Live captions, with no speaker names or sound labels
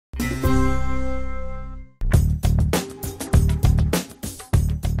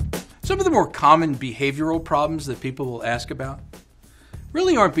Some of the more common behavioral problems that people will ask about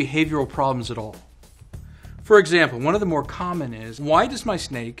really aren't behavioral problems at all. For example, one of the more common is, why does my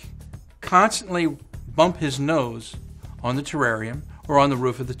snake constantly bump his nose on the terrarium or on the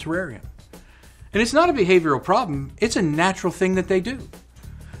roof of the terrarium? And it's not a behavioral problem, it's a natural thing that they do.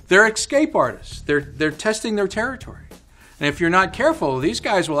 They're escape artists. They're testing their territory. And if you're not careful, these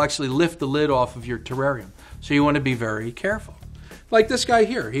guys will actually lift the lid off of your terrarium. So you want to be very careful. Like this guy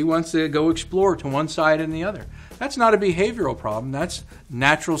here, he wants to go explore to one side and the other. That's not a behavioral problem, that's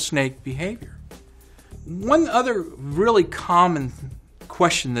natural snake behavior. One other really common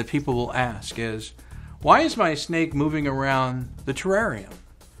question that people will ask is, why is my snake moving around the terrarium?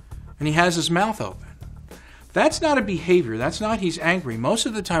 And he has his mouth open. That's not a behavior, that's not he's angry. Most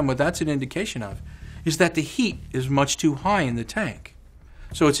of the time what that's an indication of is that the heat is much too high in the tank.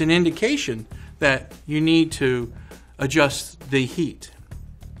 So it's an indication that you need to adjust the heat.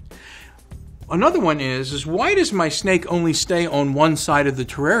 Another one is why does my snake only stay on one side of the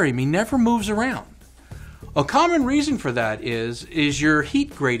terrarium? He never moves around. A common reason for that is your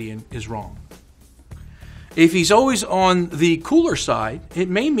heat gradient is wrong. If he's always on the cooler side, it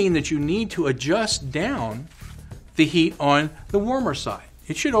may mean that you need to adjust down the heat on the warmer side.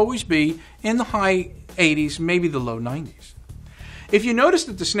 It should always be in the high 80s, maybe the low 90s. If you notice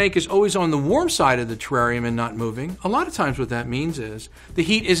that the snake is always on the warm side of the terrarium and not moving, a lot of times what that means is the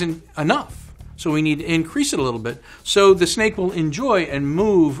heat isn't enough. So we need to increase it a little bit so the snake will enjoy and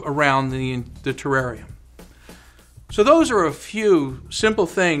move around the terrarium. So those are a few simple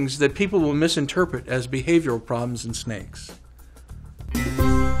things that people will misinterpret as behavioral problems in snakes.